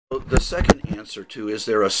The second answer to, is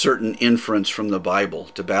there a certain inference from the Bible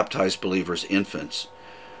to baptize believers' infants?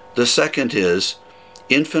 The second is,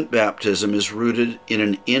 infant baptism is rooted in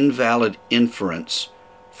an invalid inference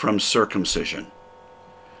from circumcision.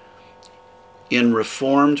 In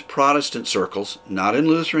Reformed Protestant circles, not in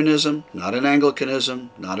Lutheranism, not in Anglicanism,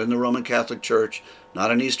 not in the Roman Catholic Church,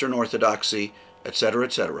 not in Eastern Orthodoxy,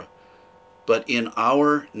 etc., but in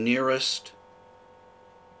our nearest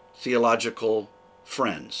theological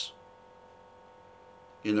friends,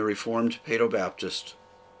 in the Reformed Paedo-Baptist,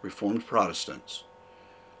 Reformed Protestants,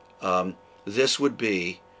 this would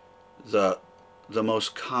be the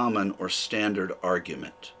most common or standard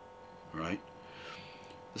argument, right?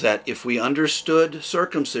 That if we understood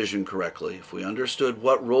circumcision correctly, if we understood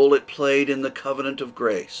what role it played in the covenant of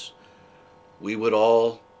grace, we would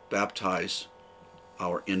all baptize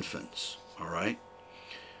our infants, all right?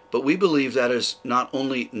 But we believe that is not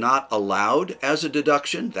only not allowed as a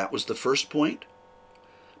deduction, that was the first point,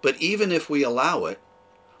 but even if we allow it,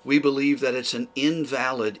 we believe that it's an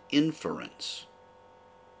invalid inference.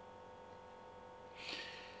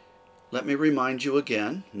 Let me remind you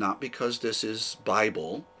again, not because this is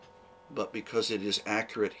Bible, but because it is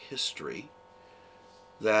accurate history,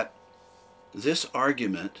 that this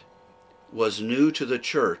argument was new to the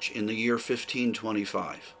church in the year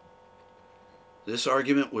 1525. This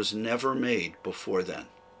argument was never made before then.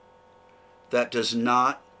 That does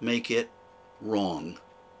not make it wrong.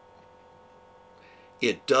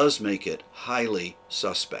 It does make it highly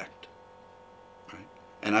suspect. Right?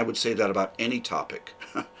 And I would say that about any topic.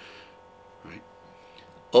 Right?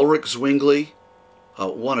 Ulrich Zwingli,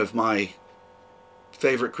 one of my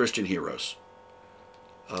favorite Christian heroes,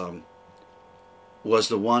 was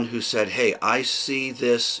the one who said, hey, I see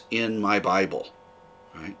this in my Bible.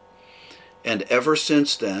 Right? And ever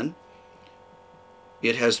since then,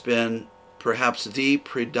 it has been perhaps the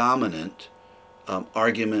predominant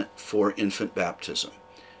argument for infant baptism.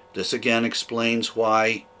 This again explains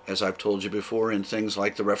why, as I've told you before, in things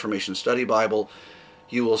like the Reformation Study Bible,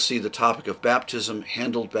 you will see the topic of baptism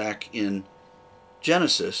handled back in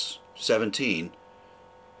Genesis 17,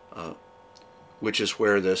 which is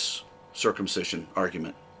where this circumcision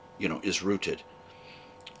argument, is rooted.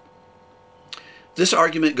 This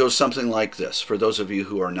argument goes something like this, for those of you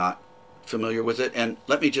who are not familiar with it. And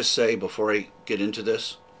let me just say before I get into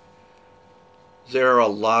this, there are a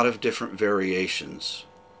lot of different variations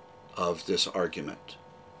of this argument.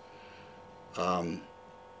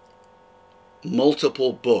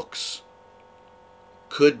 Multiple books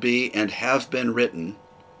could be and have been written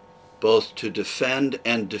both to defend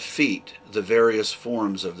and defeat the various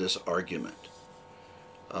forms of this argument.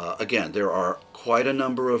 Again, there are quite a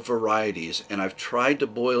number of varieties, and I've tried to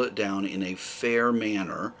boil it down in a fair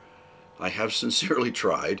manner. I have sincerely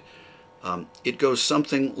tried. It goes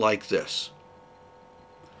something like this.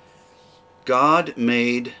 God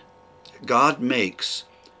makes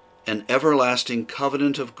an everlasting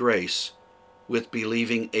covenant of grace with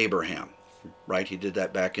believing Abraham. Right? He did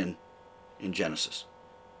that back in Genesis.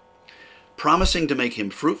 Promising to make him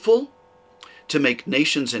fruitful, to make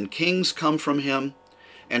nations and kings come from him,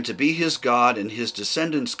 and to be his God and his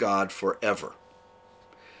descendants' God forever.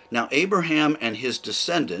 Now, Abraham and his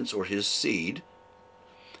descendants, or his seed,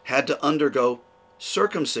 had to undergo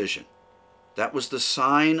circumcision. That was the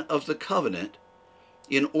sign of the covenant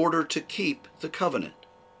in order to keep the covenant.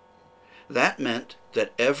 That meant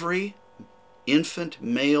that every infant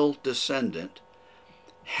male descendant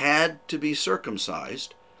had to be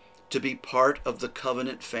circumcised to be part of the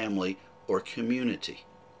covenant family or community.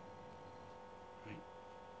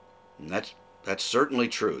 And that's certainly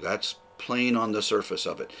true. That's plain on the surface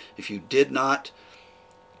of it. If you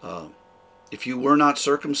were not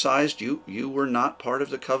circumcised, you were not part of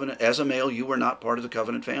the covenant. As a male, you were not part of the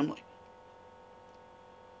covenant family.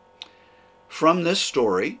 From this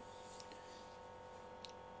story,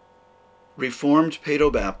 Reformed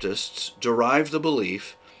Paedo-Baptists derive the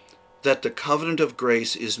belief that the covenant of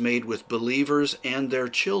grace is made with believers and their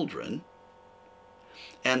children,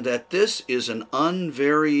 and that this is an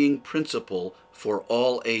unvarying principle for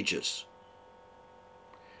all ages.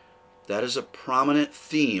 That is a prominent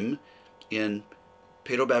theme in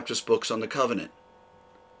Paedo-Baptist books on the covenant,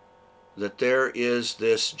 that there is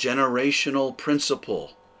this generational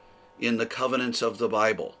principle in the covenants of the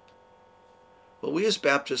Bible. But we as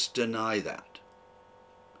Baptists deny that.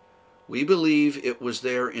 We believe it was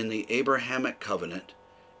there in the Abrahamic covenant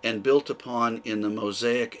and built upon in the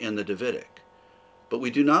Mosaic and the Davidic. But we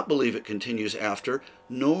do not believe it continues after,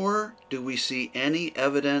 nor do we see any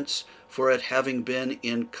evidence for it having been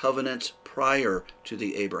in covenants prior to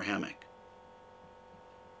the Abrahamic.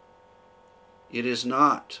 It is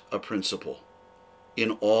not a principle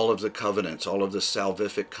in all of the covenants, all of the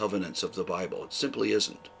salvific covenants of the Bible. It simply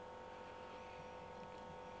isn't.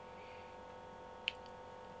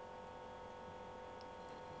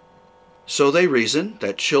 So they reason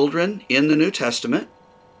that children in the New Testament,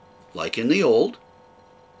 like in the Old,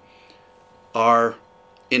 are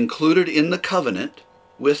included in the covenant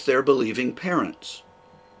with their believing parents.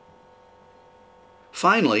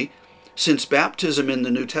 Finally, since baptism in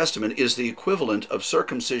the New Testament is the equivalent of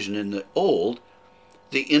circumcision in the Old,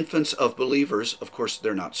 the infants of believers, of course,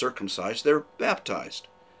 they're not circumcised, they're baptized.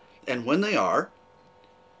 And when they are,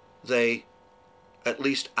 they at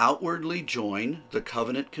least outwardly join the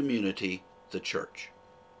covenant community, the church.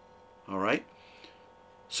 All right?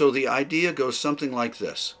 So the idea goes something like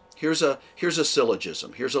this. Here's a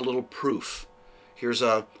syllogism. Here's a little proof. Here's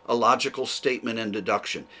a logical statement and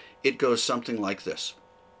deduction. It goes something like this.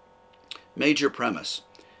 Major premise.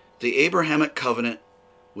 The Abrahamic covenant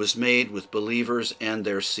was made with believers and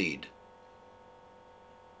their seed.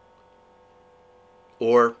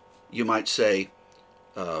 Or you might say,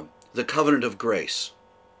 the covenant of grace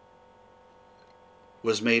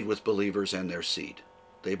was made with believers and their seed.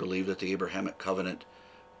 They believe that the Abrahamic covenant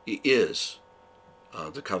is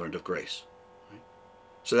the covenant of grace. Right?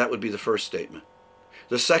 So that would be the first statement.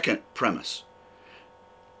 The second premise,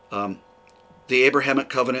 the Abrahamic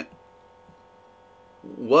covenant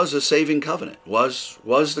was a saving covenant, was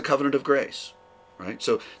the covenant of grace. Right?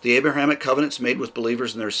 So the Abrahamic covenant's made with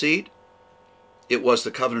believers and their seed. It was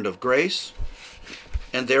the covenant of grace.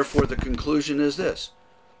 And therefore the conclusion is this.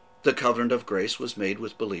 The covenant of grace was made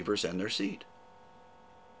with believers and their seed.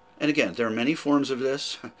 And again, there are many forms of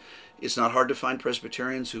this. It's not hard to find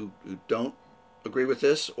Presbyterians who don't agree with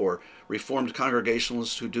this, or Reformed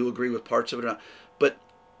Congregationalists who do agree with parts of it. But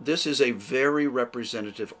this is a very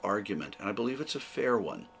representative argument, and I believe it's a fair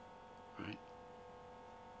one. Right?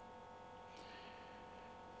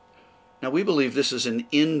 Now, we believe this is an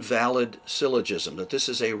invalid syllogism, that this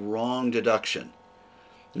is a wrong deduction.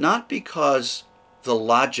 Not because the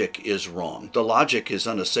logic is wrong. The logic is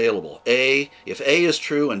unassailable. If A is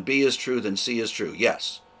true and B is true, then C is true.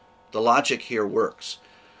 Yes, the logic here works.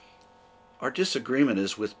 Our disagreement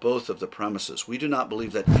is with both of the premises. We do not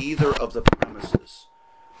believe that either of the premises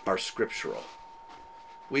are scriptural.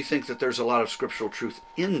 We think that there's a lot of scriptural truth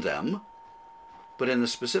in them, but in the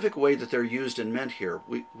specific way that they're used and meant here,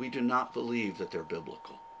 we do not believe that they're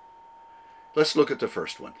biblical. Let's look at the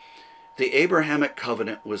first one. The Abrahamic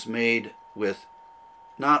covenant was made with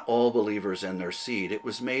not all believers and their seed. It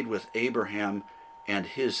was made with Abraham and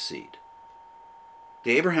his seed.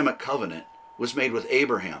 The Abrahamic covenant was made with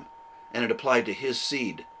Abraham, and it applied to his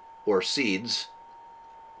seed, or seeds.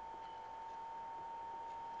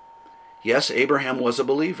 Yes, Abraham was a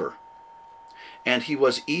believer, and he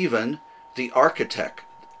was even the archetype,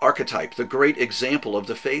 the great example of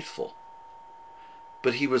the faithful.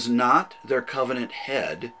 But he was not their covenant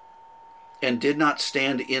head, and did not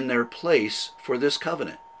stand in their place for this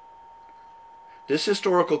covenant. This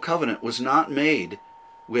historical covenant was not made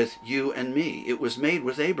with you and me. It was made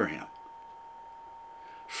with Abraham.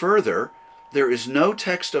 Further, there is no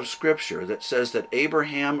text of Scripture that says that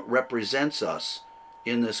Abraham represents us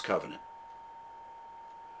in this covenant.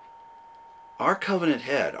 Our covenant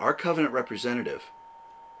head, our covenant representative,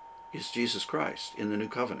 is Jesus Christ in the new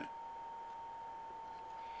covenant.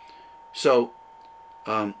 So,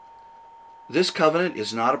 this covenant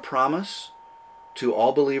is not a promise to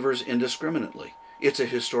all believers indiscriminately. It's a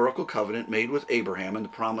historical covenant made with Abraham, and the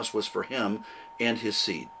promise was for him and his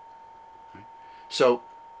seed. So,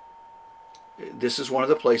 this is one of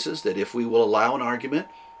the places that if we will allow an argument,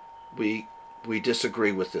 we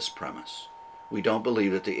disagree with this premise. We don't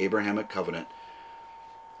believe that the Abrahamic covenant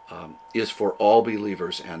is for all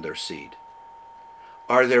believers and their seed.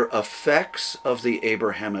 Are there effects of the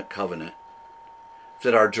Abrahamic covenant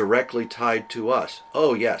that are directly tied to us?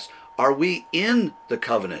 Oh, yes. Are we in the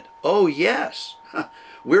covenant? Oh, yes.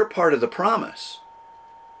 We're part of the promise.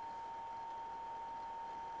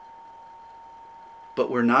 But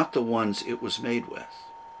we're not the ones it was made with.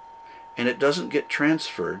 And it doesn't get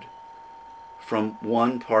transferred from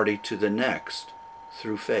one party to the next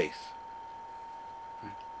through faith.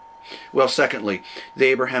 Well, secondly, the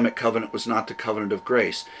Abrahamic covenant was not the covenant of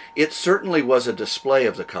grace. It certainly was a display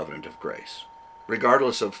of the covenant of grace.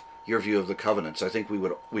 Regardless of your view of the covenants, I think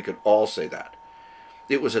we could all say that.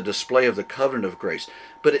 It was a display of the covenant of grace,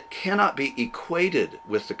 but it cannot be equated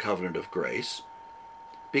with the covenant of grace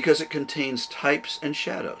because it contains types and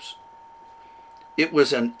shadows. It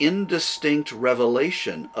was an indistinct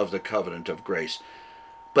revelation of the covenant of grace,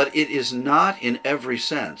 but it is not in every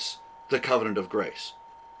sense the covenant of grace.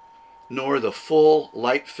 nor the full,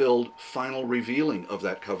 light-filled, final revealing of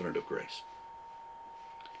that covenant of grace.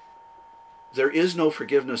 There is no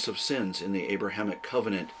forgiveness of sins in the Abrahamic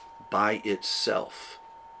covenant by itself.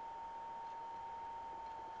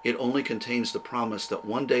 It only contains the promise that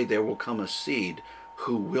one day there will come a seed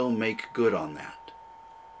who will make good on that.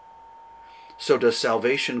 So does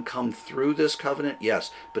salvation come through this covenant?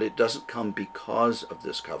 Yes, but it doesn't come because of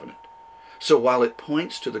this covenant. So while it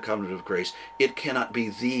points to the covenant of grace, it cannot be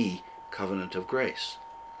the covenant of grace.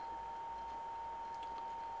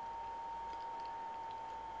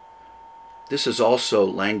 This is also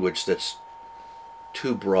language that's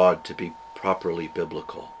too broad to be properly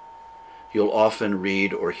biblical. You'll often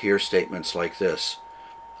read or hear statements like this.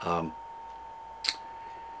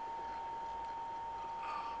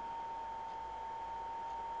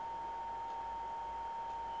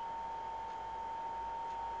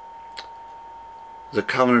 The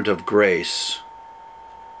covenant of grace,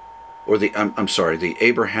 or the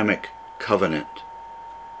Abrahamic covenant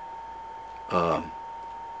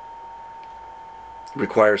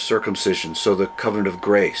requires circumcision, so the covenant of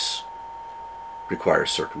grace requires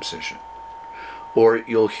circumcision. Or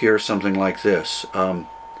you'll hear something like this. The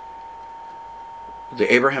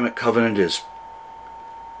Abrahamic covenant is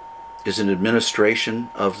an administration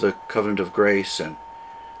of the covenant of grace, and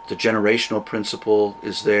the generational principle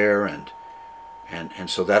is there, and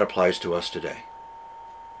so that applies to us today.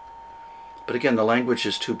 But again, the language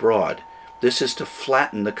is too broad. This is to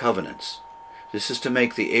flatten the covenants. This is to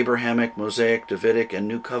make the Abrahamic, Mosaic, Davidic, and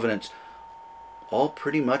New Covenants all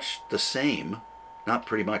pretty much the same. Not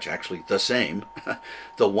pretty much, actually, the same.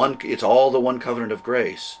 It's all the one covenant of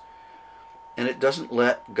grace. And it doesn't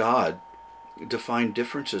let God define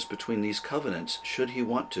differences between these covenants should he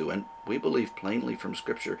want to. And we believe plainly from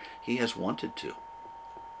Scripture he has wanted to.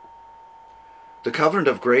 The covenant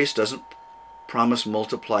of grace doesn't promise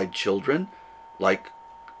multiplied children like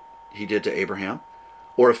he did to Abraham,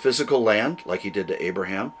 or a physical land like he did to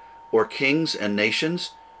Abraham, or kings and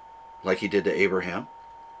nations like he did to Abraham.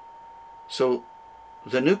 So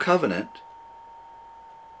the new covenant,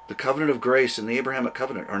 the covenant of grace and the Abrahamic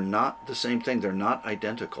covenant are not the same thing. They're not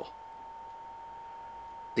identical.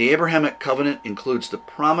 The Abrahamic covenant includes the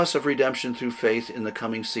promise of redemption through faith in the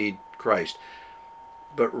coming seed, Christ,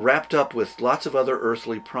 but wrapped up with lots of other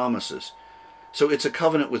earthly promises. So it's a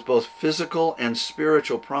covenant with both physical and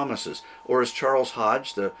spiritual promises. Or as Charles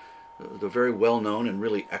Hodge, the very well-known and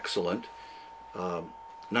really excellent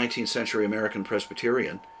 19th century American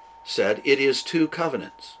Presbyterian, said, it is two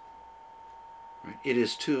covenants. Right? It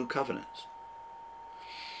is two covenants.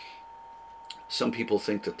 Some people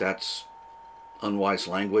think that that's unwise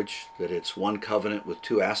language, that it's one covenant with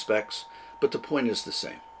two aspects, but the point is the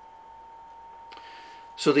same.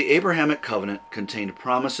 So the Abrahamic covenant contained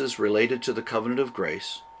promises related to the covenant of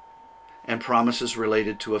grace and promises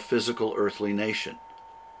related to a physical earthly nation.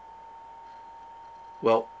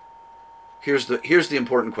 Well, here's the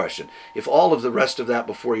important question. If all of the rest of that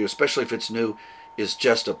before you, especially if it's new, is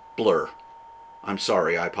just a blur, I'm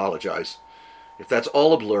sorry, I apologize. If that's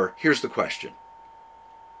all a blur, here's the question.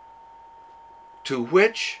 To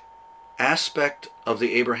which aspect of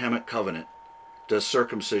the Abrahamic covenant does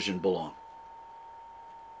circumcision belong?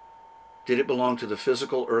 Did it belong to the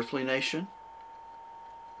physical earthly nation?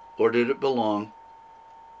 Or did it belong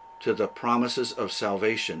to the promises of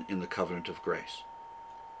salvation in the covenant of grace?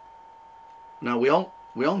 Now, we all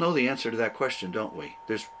know the answer to that question, don't we?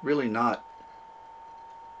 There's really not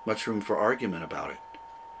much room for argument about it.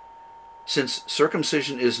 Since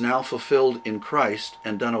circumcision is now fulfilled in Christ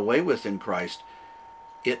and done away with in Christ,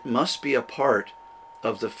 it must be a part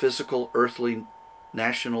of the physical earthly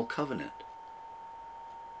national covenant.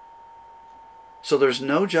 So there's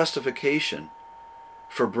no justification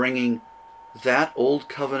for bringing that old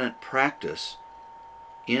covenant practice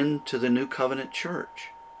into the new covenant church.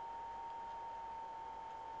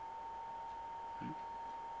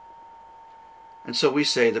 And so we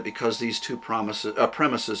say that because these two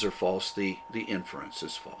premises are false, the inference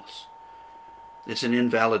is false. It's an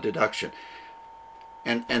invalid deduction.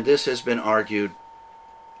 And this has been argued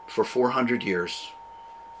for 400 years,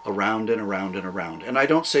 around and around and around. And I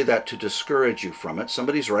don't say that to discourage you from it.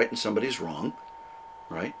 Somebody's right and somebody's wrong,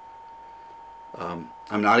 right? I'm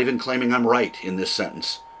not even claiming I'm right in this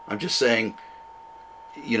sentence. I'm just saying,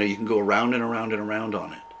 you can go around and around and around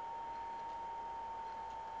on it.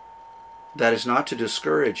 That is not to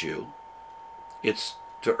discourage you. It's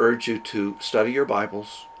to urge you to study your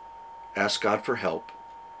Bibles, ask God for help,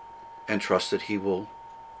 and trust that he will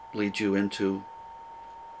lead you into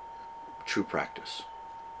true practice.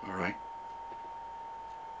 All right?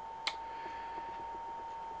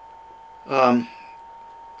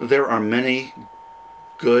 There are many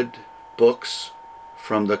good books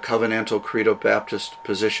from the Covenantal Credo Baptist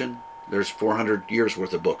position. There's 400 years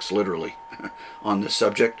worth of books, literally, on this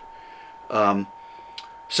subject. Some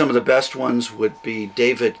of the best ones would be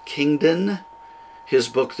David Kingdon, his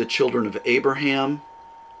book, The Children of Abraham.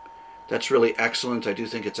 That's really excellent. I do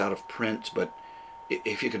think it's out of print, but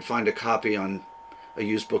if you can find a copy on a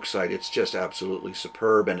used book site, it's just absolutely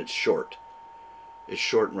superb, and it's short. It's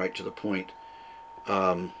short and right to the point.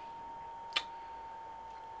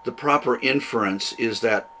 The proper inference is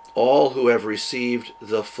that all who have received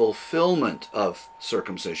the fulfillment of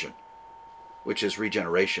circumcision, which is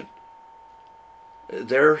regeneration,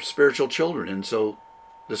 they're spiritual children, and so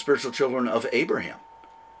the spiritual children of Abraham.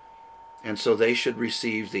 And so they should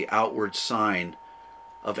receive the outward sign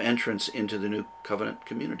of entrance into the new covenant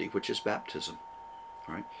community, which is baptism.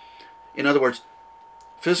 All right? In other words,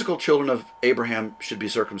 physical children of Abraham should be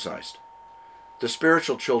circumcised. The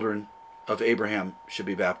spiritual children of Abraham should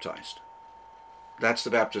be baptized. That's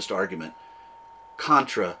the Baptist argument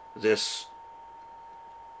contra this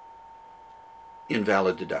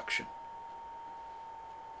invalid deduction.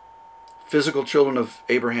 Physical children of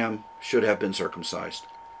Abraham should have been circumcised.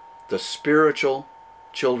 The spiritual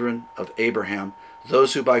children of Abraham,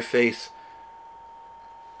 those who by faith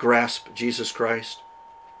grasp Jesus Christ,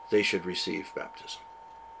 they should receive baptism.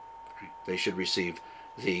 They should receive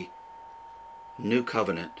the new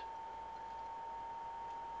covenant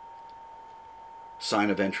sign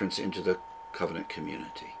of entrance into the covenant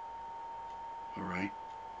community. All right?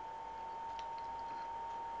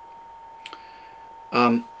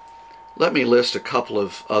 Let me list a couple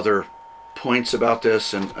of other points about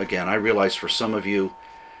this. And again, I realize for some of you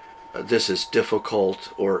this is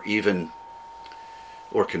difficult or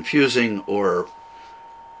confusing or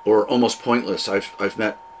almost pointless. I've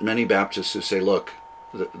met many Baptists who say, look,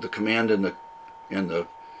 the command and the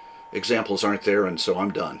examples aren't there, and so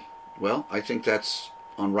I'm done. Well, I think that's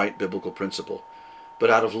on right biblical principle.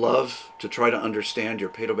 But out of love to try to understand your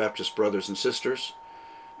Paedo-Baptist brothers and sisters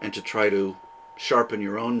and to try to sharpen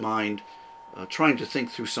your own mind, trying to think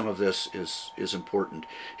through some of this is important.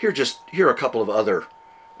 Here are a couple of other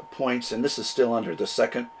points, and this is still under the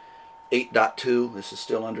second 8.2. This is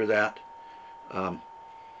still under that.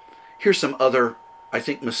 Here's some other, I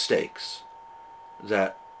think, mistakes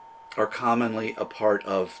that are commonly a part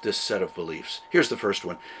of this set of beliefs. Here's the first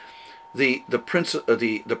one. The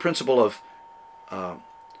principle of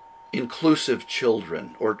inclusive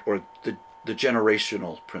children, or the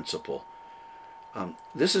generational principle.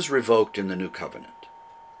 This is revoked in the New Covenant.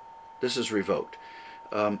 This is revoked.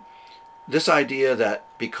 This idea that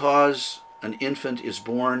because an infant is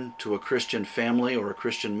born to a Christian family or a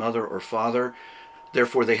Christian mother or father,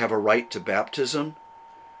 therefore they have a right to baptism.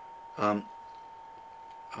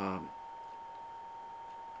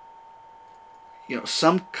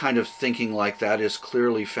 Some kind of thinking like that is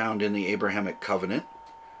clearly found in the Abrahamic covenant,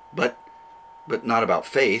 but not about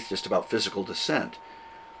faith, just about physical descent.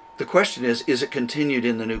 The question is it continued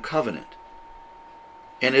in the New Covenant?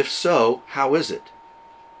 And if so, how is it?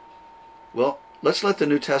 Well, let's let the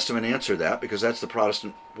New Testament answer that, because that's the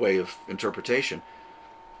Protestant way of interpretation.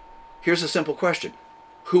 Here's a simple question.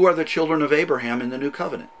 Who are the children of Abraham in the New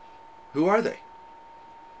Covenant? Who are they?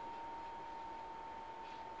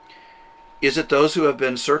 Is it those who have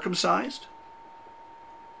been circumcised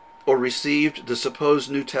or received the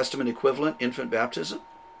supposed New Testament equivalent, infant baptism?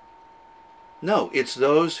 No, it's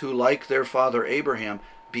those who, like their father Abraham,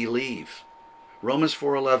 believe. Romans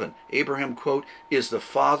 4:11, Abraham, quote, is the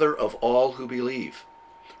father of all who believe.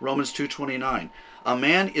 Romans 2:29, a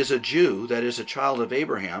man is a Jew, that is a child of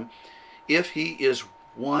Abraham, if he is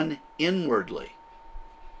one inwardly.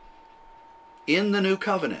 In the New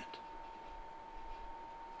Covenant,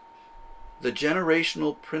 the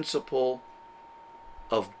generational principle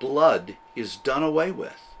of blood is done away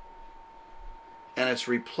with, and it's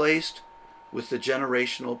replaced with the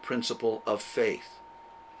generational principle of faith.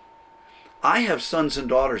 I have sons and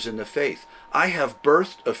daughters in the faith. I have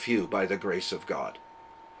birthed a few by the grace of God.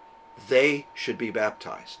 They should be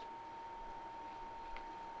baptized.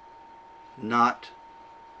 Not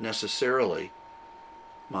necessarily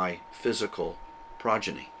my physical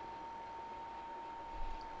progeny.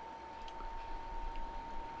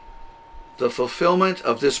 The fulfillment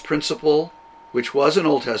of this principle, which was an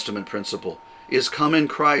Old Testament principle, is come in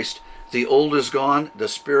Christ. The old is gone, the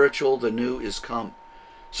spiritual, the new is come.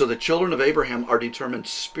 So the children of Abraham are determined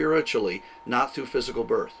spiritually, not through physical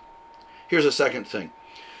birth. Here's a second thing.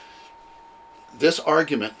 This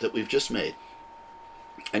argument that we've just made,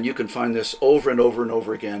 and you can find this over and over and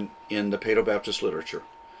over again in the Paedo-Baptist literature,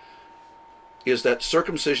 is that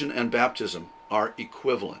circumcision and baptism are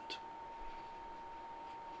equivalent.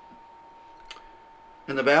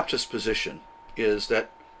 And the Baptist position is that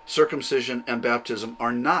circumcision and baptism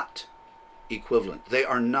are not equivalent. They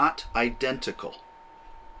are not identical.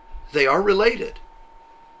 They are related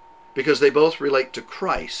because they both relate to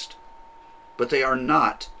Christ, but they are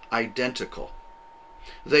not identical.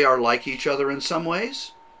 They are like each other in some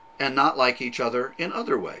ways and not like each other in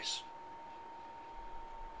other ways.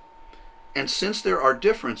 And since there are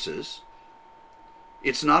differences,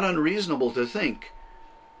 it's not unreasonable to think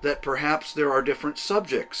that perhaps there are different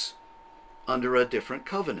subjects under a different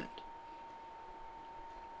covenant.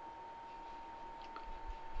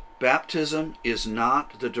 Baptism is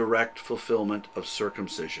not the direct fulfillment of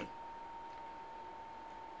circumcision.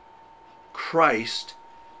 Christ,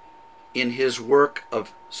 in his work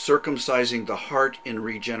of circumcising the heart in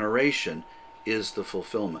regeneration, is the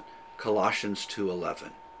fulfillment. Colossians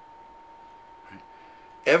 2:11.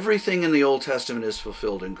 Everything in the Old Testament is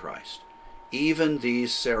fulfilled in Christ, even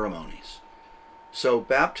these ceremonies. So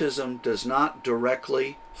baptism does not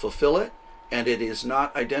directly fulfill it, and it is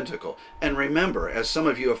not identical. And remember, as some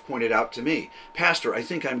of you have pointed out to me, Pastor, I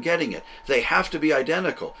think I'm getting it. They have to be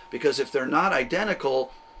identical, because if they're not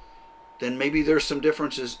identical, then maybe there's some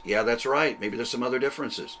differences. Yeah, that's right. Maybe there's some other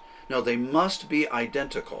differences. No, they must be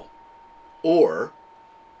identical, or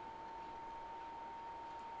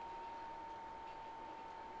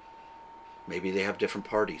maybe they have different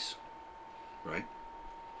parties, right?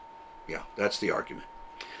 Yeah, that's the argument.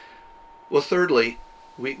 Well, thirdly,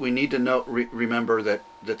 we need to remember that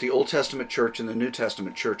the Old Testament church and the New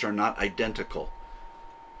Testament church are not identical.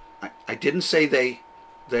 I didn't say they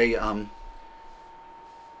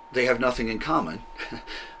have nothing in common.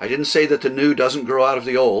 I didn't say that the new doesn't grow out of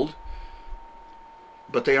the old,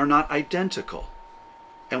 but they are not identical.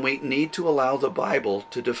 And we need to allow the Bible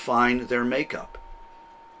to define their makeup.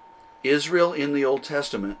 Israel in the Old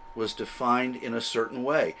Testament was defined in a certain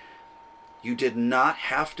way. You did not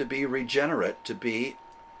have to be regenerate to be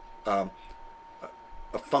a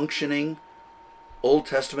functioning Old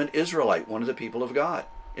Testament Israelite, one of the people of God.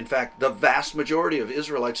 In fact, the vast majority of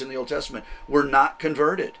Israelites in the Old Testament were not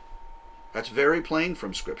converted. That's very plain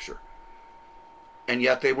from Scripture. And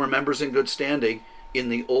yet they were members in good standing in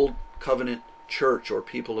the Old Covenant church or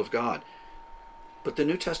people of God. But the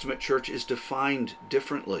New Testament church is defined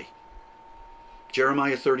differently.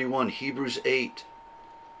 Jeremiah 31, Hebrews 8.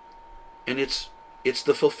 And it's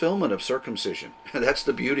the fulfillment of circumcision. That's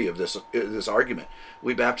the beauty of this argument.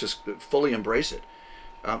 We Baptists fully embrace it.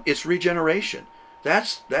 It's regeneration.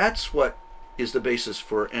 That's what is the basis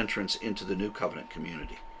for entrance into the new covenant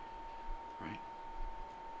community. Right?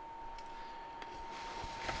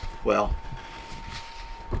 Well,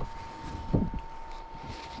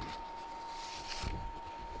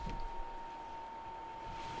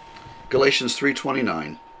 Galatians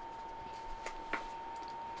 3:29.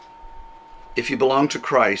 If you belong to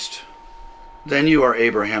Christ, then you are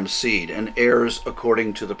Abraham's seed and heirs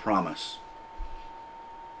according to the promise.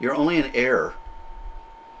 You're only an heir.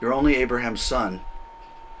 You're only Abraham's son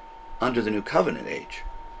under the new covenant age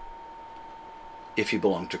if you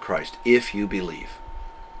belong to Christ, if you believe.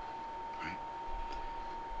 Right?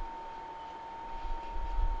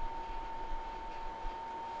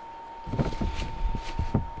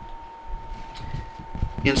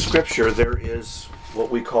 In Scripture, there is what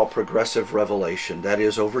we call progressive revelation. That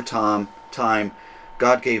is, over time,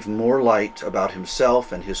 God gave more light about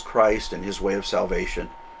himself and his Christ and his way of salvation.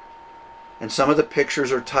 And some of the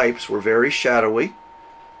pictures or types were very shadowy,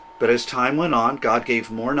 but as time went on, God gave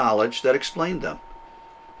more knowledge that explained them.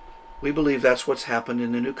 We believe that's what's happened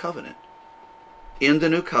in the New Covenant. In the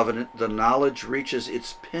New Covenant, the knowledge reaches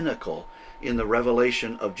its pinnacle in the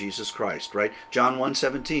revelation of Jesus Christ, right? John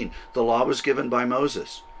 1:17, the law was given by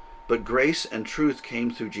Moses, but grace and truth came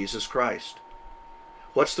through Jesus Christ.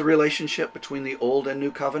 What's the relationship between the Old and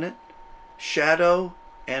New Covenant? Shadow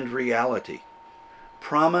and reality.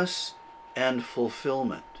 Promise and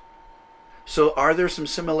fulfillment. So are there some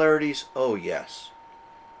similarities? Oh, yes.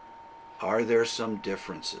 Are there some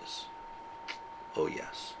differences? Oh,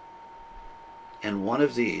 yes. And one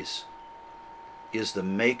of these is the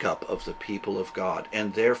makeup of the people of God,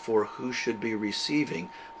 and therefore who should be receiving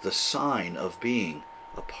the sign of being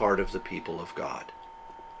a part of the people of God.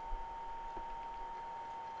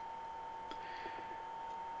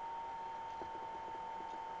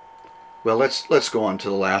 Well, let's go on to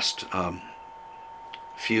the last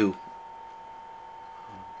few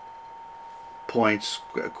points,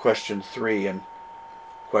 question 3 and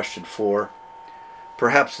question 4.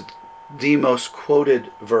 Perhaps the most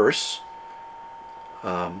quoted verse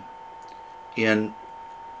in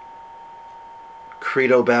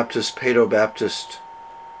Credo Baptist, Paedo Baptist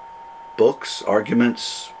books,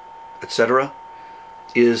 arguments, etc.,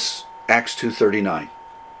 is Acts 2:39.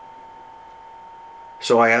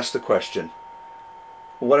 So I asked the question,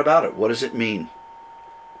 what about it? What does it mean?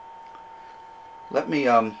 Let me,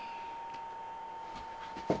 I'm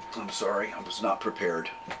sorry, I was not prepared.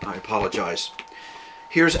 I apologize.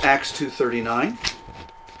 Here's Acts 2:39.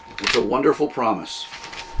 It's a wonderful promise,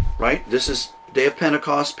 right? This is day of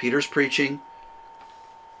Pentecost. Peter's preaching.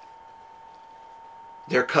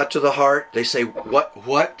 They're cut to the heart. They say,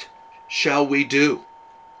 what shall we do?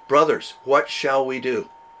 Brothers, what shall we do?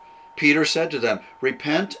 Peter said to them,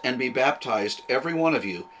 repent and be baptized, every one of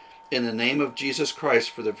you, in the name of Jesus Christ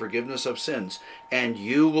for the forgiveness of sins, and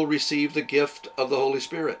you will receive the gift of the Holy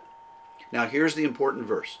Spirit. Now here's the important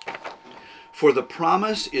verse. For the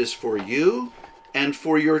promise is for you and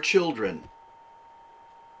for your children.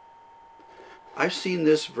 I've seen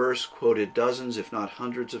this verse quoted dozens, if not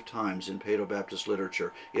hundreds of times in Paedo-Baptist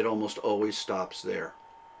literature. It almost always stops there.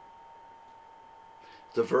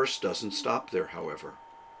 The verse doesn't stop there, however.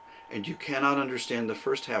 And you cannot understand the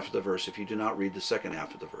first half of the verse if you do not read the second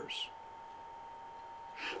half of the verse.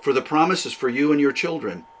 For the promise is for you and your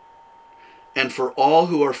children, and for all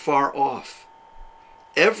who are far off,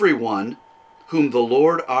 everyone whom the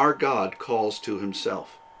Lord our God calls to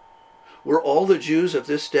himself. Were all the Jews of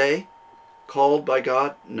this day called by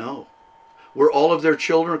God? No. Were all of their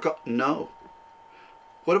children called? No.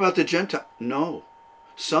 What about the Gentiles? No.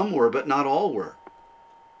 Some were, but not all were.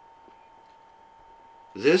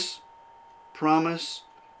 This promise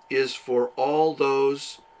is for all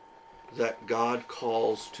those that God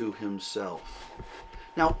calls to himself.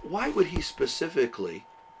 Now, why would he specifically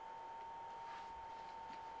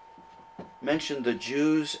mention the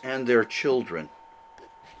Jews and their children?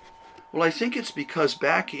 Well, I think it's because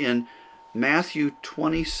back in Matthew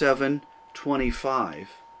 27:25,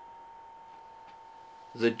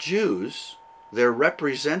 the Jews, their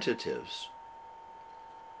representatives,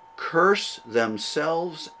 curse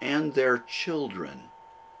themselves and their children.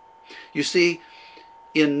 You see,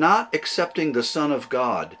 in not accepting the Son of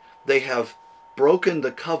God, they have broken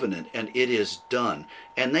the covenant, and it is done.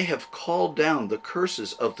 And they have called down the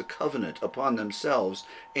curses of the covenant upon themselves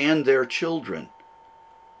and their children.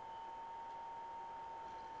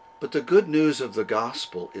 But the good news of the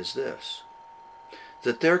gospel is this,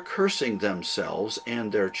 that their cursing themselves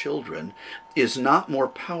and their children is not more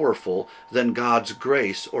powerful than God's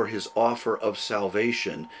grace or his offer of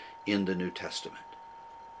salvation in the New Testament.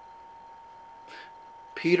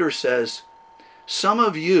 Peter says, some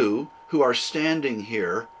of you who are standing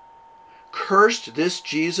here cursed this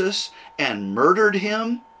Jesus and murdered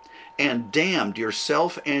him and damned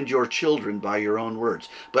yourself and your children by your own words.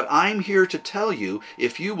 But I'm here to tell you,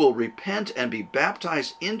 if you will repent and be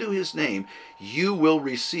baptized into his name, you will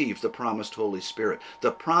receive the promised Holy Spirit.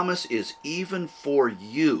 The promise is even for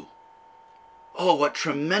you. Oh, what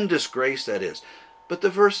tremendous grace that is. But the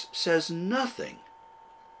verse says nothing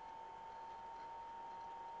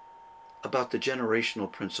about the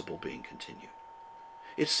generational principle being continued.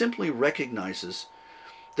 It simply recognizes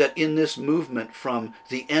that in this movement from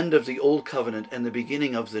the end of the old covenant and the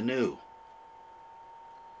beginning of the new,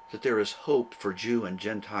 that there is hope for Jew and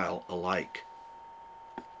Gentile alike.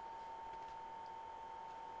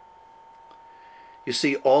 You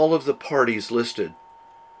see, all of the parties listed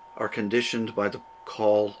are conditioned by the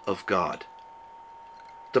call of God.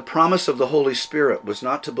 The promise of the Holy Spirit was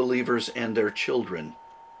not to believers and their children.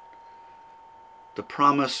 The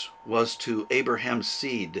promise was to Abraham's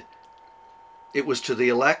seed. It was to the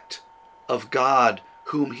elect of God,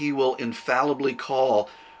 whom he will infallibly call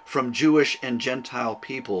from Jewish and Gentile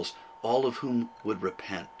peoples, all of whom would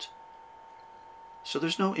repent. So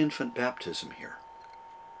there's no infant baptism here.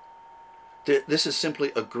 This is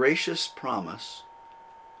simply a gracious promise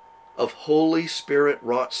of Holy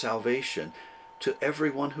Spirit-wrought salvation to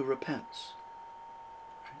everyone who repents.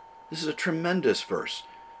 This is a tremendous verse.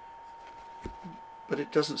 But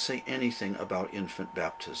it doesn't say anything about infant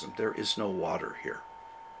baptism. There is no water here.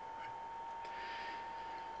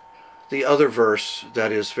 The other verse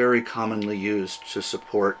that is very commonly used to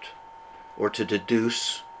support or to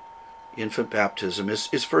deduce infant baptism is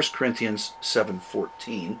 1 Corinthians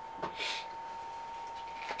 7:14.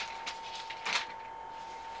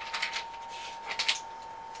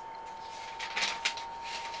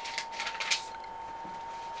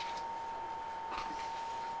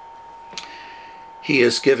 He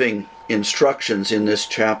is giving instructions in this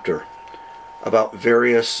chapter about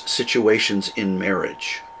various situations in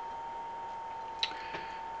marriage.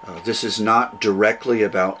 This is not directly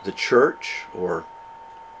about the church, or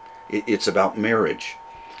it's about marriage.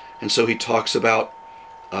 And so he talks about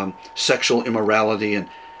sexual immorality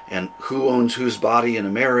and who owns whose body in a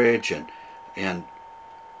marriage and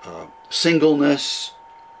singleness.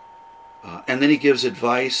 And then he gives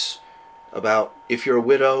advice about if you're a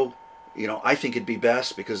widow, I think it'd be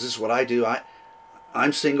best because this is what I do.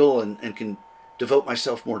 I'm single and can devote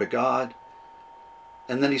myself more to God.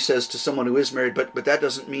 And then he says to someone who is married, but that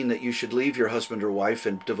doesn't mean that you should leave your husband or wife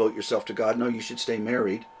and devote yourself to God. No, you should stay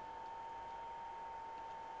married.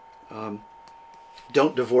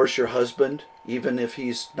 Don't divorce your husband, even if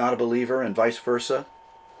he's not a believer, and vice versa.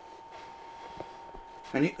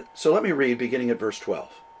 So let me read beginning at verse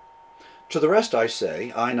 12. To the rest I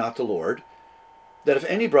say, I, not the Lord, that if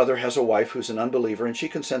any brother has a wife who's an unbeliever and she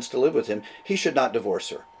consents to live with him, he should not divorce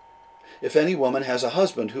her. If any woman has a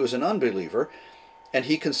husband who is an unbeliever and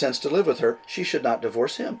he consents to live with her, she should not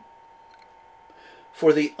divorce him.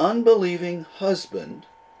 For the unbelieving husband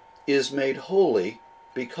is made holy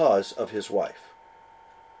because of his wife,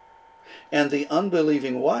 and the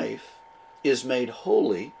unbelieving wife is made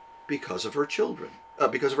holy because of her children,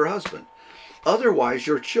 because of her husband. Otherwise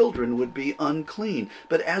your children would be unclean,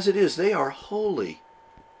 but as it is, they are holy.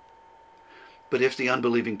 But if the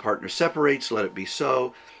unbelieving partner separates, let it be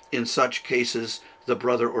so. In such cases, the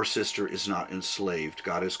brother or sister is not enslaved.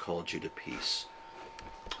 God has called you to peace.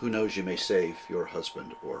 Who knows, you may save your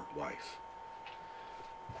husband or wife.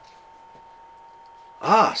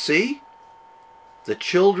 See? The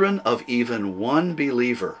children of even one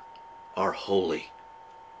believer are holy.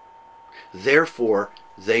 Therefore,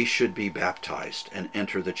 they should be baptized and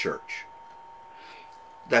enter the church.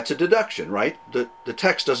 That's a deduction, right? The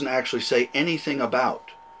text doesn't actually say anything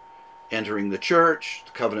about entering the church,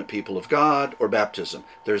 the covenant people of God, or baptism.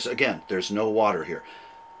 There's no water here.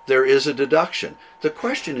 There is a deduction. The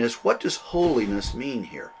question is, what does holiness mean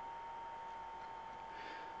here?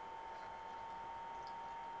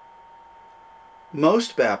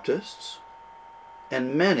 Most Baptists,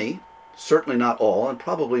 and many, certainly not all, and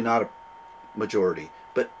probably not a majority,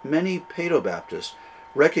 but many Paedo-Baptists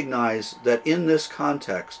recognize that in this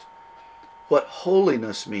context, what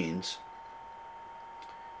holiness means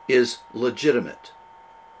is legitimate.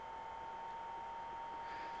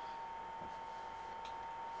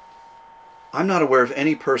 I'm not aware of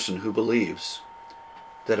any person who believes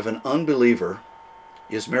that if an unbeliever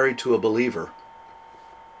is married to a believer,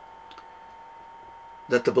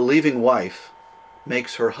 that the believing wife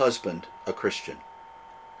makes her husband a Christian,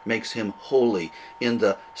 makes him holy, in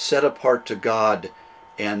the set apart to God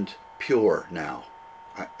and pure now.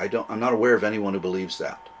 I'm not aware of anyone who believes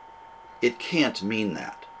that. It can't mean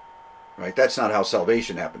that, right? That's not how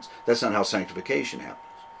salvation happens. That's not how sanctification happens.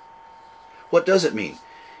 What does it mean?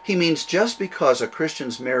 He means just because a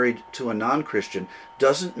Christian's married to a non-Christian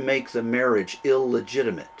doesn't make the marriage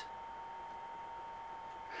illegitimate.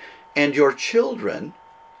 And your children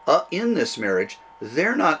in this marriage,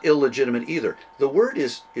 they're not illegitimate either. The word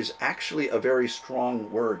is actually a very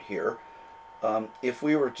strong word here. If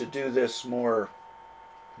we were to do this more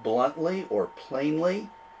bluntly or plainly,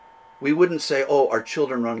 we wouldn't say, our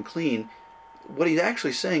children are unclean. What he's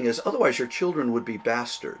actually saying is, otherwise your children would be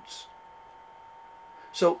bastards.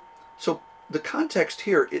 So the context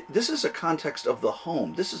here, this is a context of the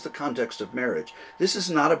home. This is the context of marriage. This is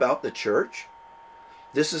not about the church.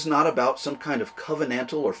 This is not about some kind of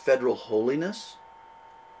covenantal or federal holiness,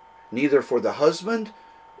 neither for the husband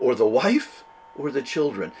or the wife or the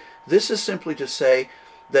children. This is simply to say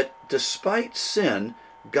that despite sin,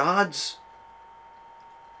 God's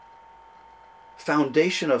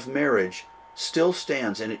foundation of marriage still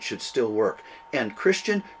stands and it should still work. And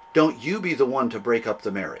Christian, don't you be the one to break up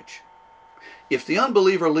the marriage. If the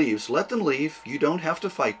unbeliever leaves, let them leave. You don't have to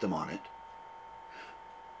fight them on it.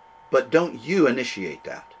 But don't you initiate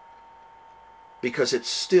that, because it's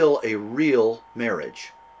still a real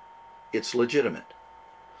marriage. It's legitimate.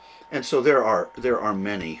 And so there are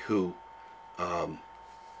many who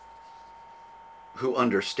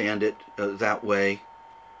understand it that way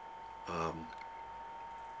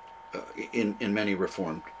in many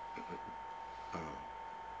Reformed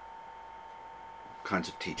kinds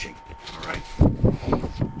of teaching. All right.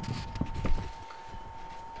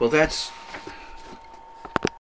 Well, that's